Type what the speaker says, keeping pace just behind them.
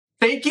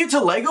Thank you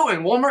to LEGO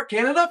and Walmart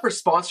Canada for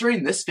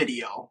sponsoring this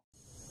video.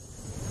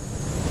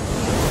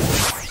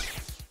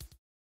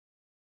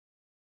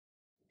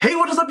 Hey,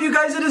 what is up you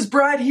guys? It is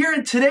Brad here,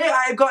 and today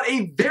I have got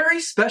a very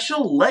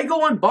special LEGO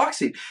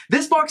unboxing.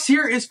 This box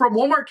here is from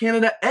Walmart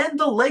Canada and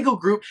the LEGO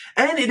Group,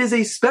 and it is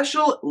a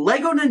special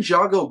LEGO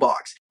Ninjago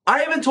box.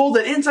 I have been told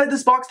that inside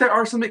this box there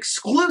are some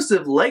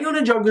exclusive LEGO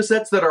Ninjago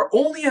sets that are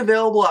only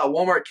available at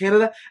Walmart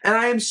Canada, and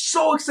I am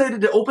so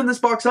excited to open this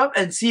box up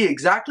and see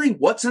exactly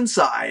what's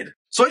inside.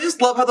 So I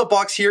just love how the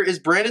box here is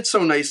branded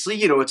so nicely.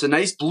 You know, it's a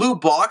nice blue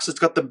box. It's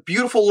got the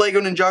beautiful LEGO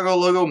Ninjago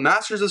logo,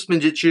 Masters of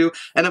Spinjitzu,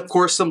 and of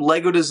course some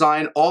LEGO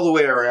design all the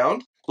way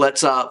around.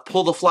 Let's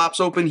pull the flaps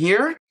open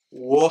here.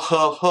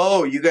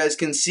 Whoa, you guys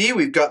can see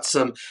we've got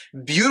some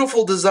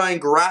beautiful design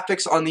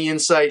graphics on the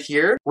inside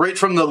here. Right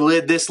from the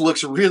lid, this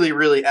looks really,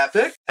 really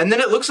epic. And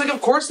then it looks like,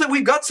 of course, that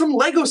we've got some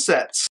LEGO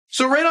sets.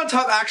 So right on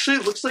top, actually,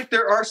 it looks like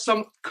there are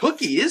some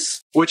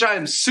cookies, which I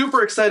am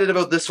super excited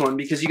about this one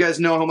because you guys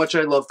know how much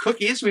I love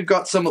cookies. We've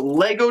got some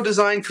LEGO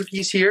design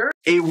cookies here,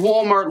 a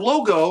Walmart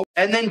logo,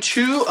 and then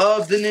two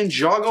of the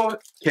Ninjago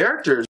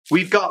characters.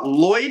 We've got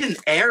Lloyd and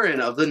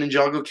Aaron of the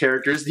Ninjago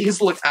characters.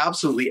 These look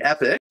absolutely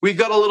epic. We've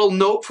got a little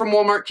note from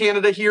Walmart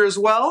Canada here as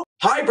well.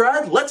 Hi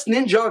Brad, let's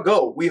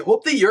Ninjago. We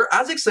hope that you're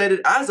as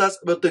excited as us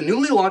about the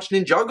newly launched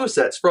Ninjago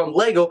sets from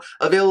LEGO,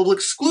 available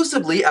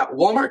exclusively at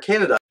Walmart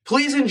Canada.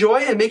 Please enjoy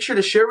and make sure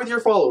to share with your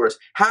followers.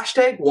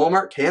 Hashtag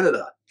Walmart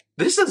Canada.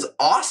 This is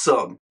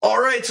awesome.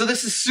 All right, so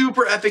this is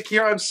super epic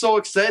here. I'm so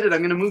excited.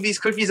 I'm gonna move these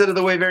cookies out of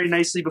the way very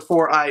nicely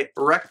before I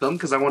wreck them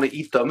because I wanna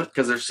eat them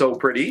because they're so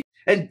pretty.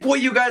 And boy,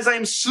 you guys, I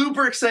am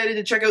super excited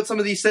to check out some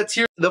of these sets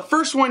here. The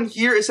first one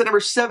here is set number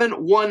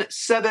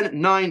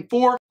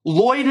 71794,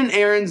 Lloyd and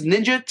Aaron's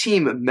Ninja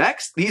Team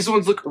Mechs. These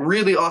ones look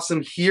really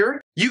awesome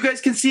here. You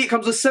guys can see it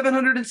comes with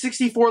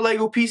 764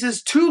 LEGO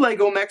pieces, 2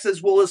 LEGO mechs,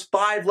 as well as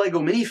 5 LEGO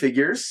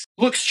minifigures.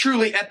 Looks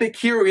truly epic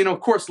here. You know, of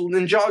course,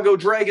 Ninjago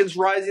Dragons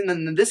Rising,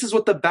 and this is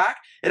what the back.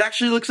 It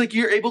actually looks like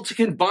you're able to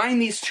combine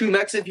these 2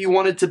 mechs if you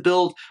wanted to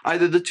build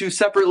either the 2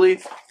 separately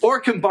or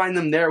combine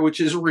them there, which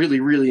is really,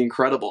 really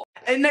incredible.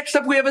 And next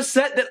up, we have a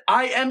set that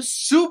I am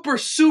super,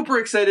 super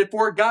excited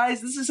for.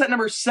 Guys, this is set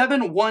number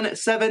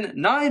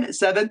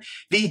 71797,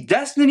 the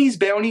Destiny's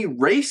Bounty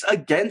Race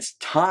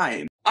Against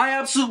Time. I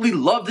absolutely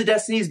love the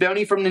Destiny's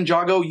Bounty from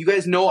Ninjago. You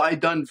guys know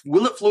I've done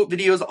Will It Float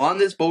videos on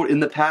this boat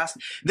in the past.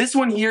 This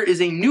one here is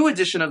a new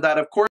edition of that,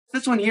 of course.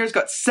 This one here has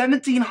got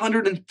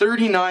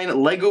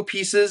 1,739 LEGO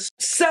pieces,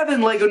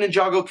 7 LEGO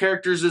Ninjago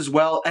characters as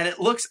well, and it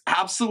looks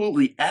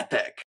absolutely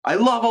epic. I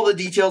love all the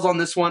details on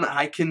this one.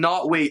 I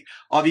cannot wait,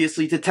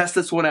 obviously, to test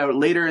this one out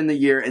later in the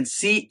year and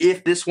see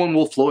if this one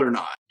will float or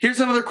not.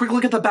 Here's another quick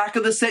look at the back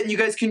of the set, and you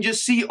guys can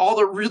just see all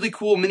the really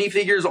cool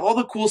minifigures, all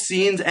the cool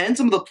scenes, and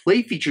some of the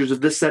play features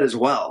of this set as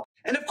well.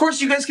 And of course,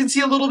 you guys can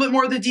see a little bit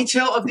more of the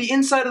detail of the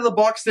inside of the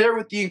box there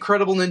with the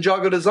incredible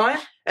Ninjago design.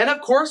 And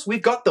of course,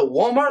 we've got the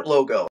Walmart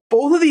logo.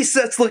 Both of these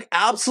sets look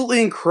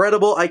absolutely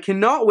incredible. I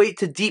cannot wait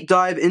to deep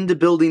dive into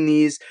building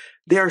these.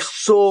 They are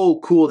so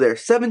cool there.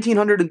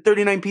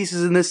 1,739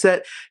 pieces in this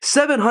set,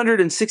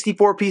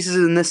 764 pieces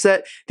in this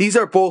set. These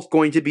are both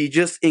going to be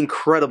just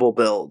incredible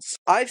builds.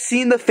 I've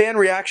seen the fan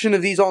reaction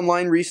of these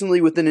online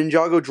recently with the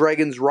Ninjago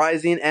Dragons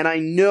Rising, and I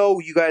know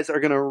you guys are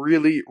gonna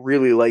really,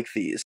 really like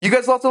these. You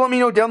guys will have to let me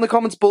know down in the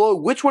comments below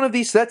which one of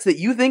these sets that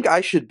you think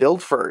I should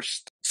build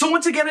first. So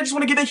once again, I just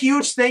want to give a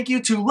huge thank you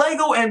to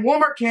LEGO and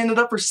Walmart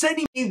Canada for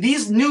sending me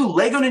these new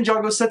LEGO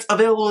Ninjago sets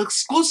available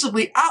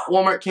exclusively at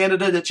Walmart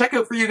Canada to check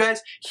out for you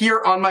guys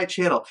here on my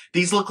channel.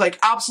 These look like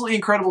absolutely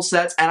incredible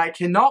sets, and I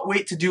cannot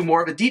wait to do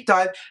more of a deep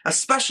dive,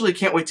 especially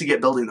can't wait to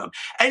get building them.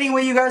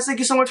 Anyway, you guys, thank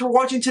you so much for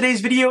watching today's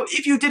video.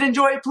 If you did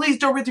enjoy it, please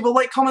don't forget to leave a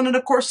like, comment, and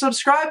of course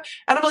subscribe,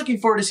 and I'm looking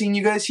forward to seeing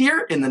you guys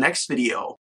here in the next video.